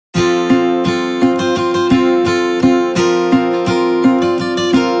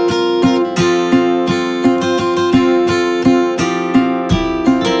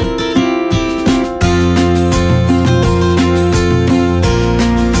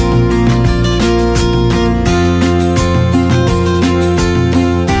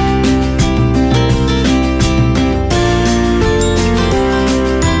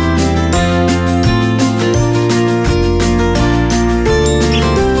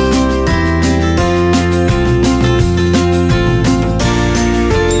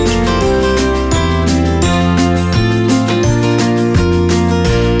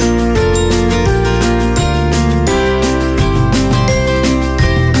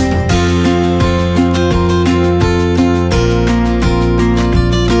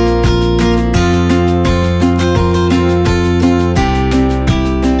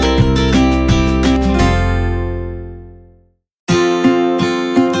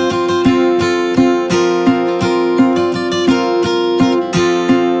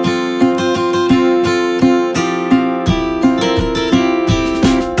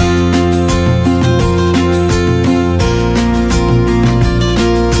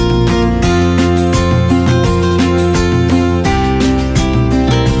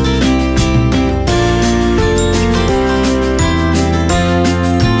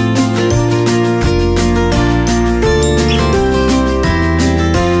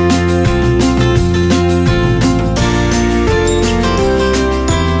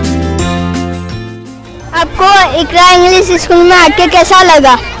इकरा English school में आके कैसा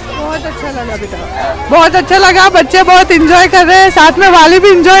लगा? बहुत अच्छा लगा बेटा, बहुत अच्छा लगा। बच्चे बहुत एंजॉय कर रहे हैं, साथ में वाले भी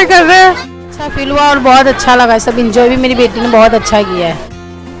एंजॉय कर रहे हैं। अच्छा फील हुआ और बहुत अच्छा लगा। सब एंजॉय भी मेरी बेटी ने बहुत अच्छा किया है।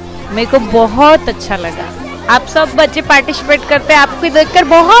 मेरे को बहुत अच्छा लगा। आप सब बच्चे पार्टिसिपेट करते हैं, आपको देखकर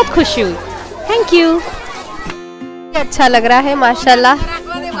बहुत खुशी हुई। Thank you. अच्छा लग रहा है माशाल्लाह,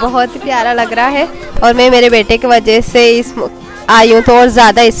 बहुत ही प्यारा लग रहा है। और मैं मेरे बेटे की वजह से इस आई हूँ तो और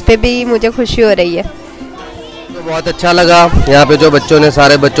ज़्यादा इस पे भी मुझे खुशी हो रही है। तो बहुत अच्छा लगा। यहाँ पे जो बच्चों ने,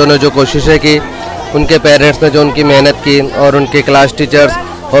 सारे बच्चों ने जो कोशिशें की, उनके पेरेंट्स ने जो उनकी मेहनत की और उनके क्लास टीचर्स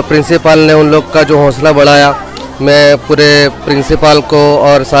और प्रिंसिपल ने उन लोग का जो हौसला बढ़ाया, मैं पूरे प्रिंसिपल को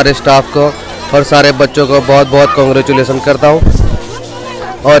और सारे स्टाफ को और सारे बच्चों को बहुत बहुत कॉन्ग्रेचुलेसन करता हूँ।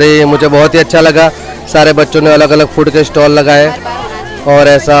 और ये मुझे बहुत ही अच्छा लगा। सारे बच्चों ने अलग अलग फूड के स्टॉल लगाए और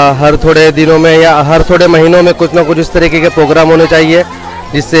ऐसा हर थोड़े दिनों में या हर थोड़े महीनों में कुछ ना कुछ इस तरीके के प्रोग्राम होने चाहिए,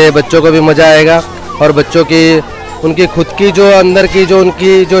 जिससे बच्चों को भी मज़ा आएगा और बच्चों की उनकी खुद की जो अंदर की जो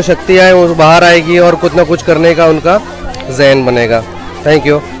उनकी जो शक्तियाँ हैं वो बाहर आएगी और कुछ ना कुछ करने का उनका ज़हन बनेगा। Thank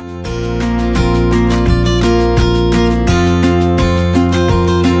you.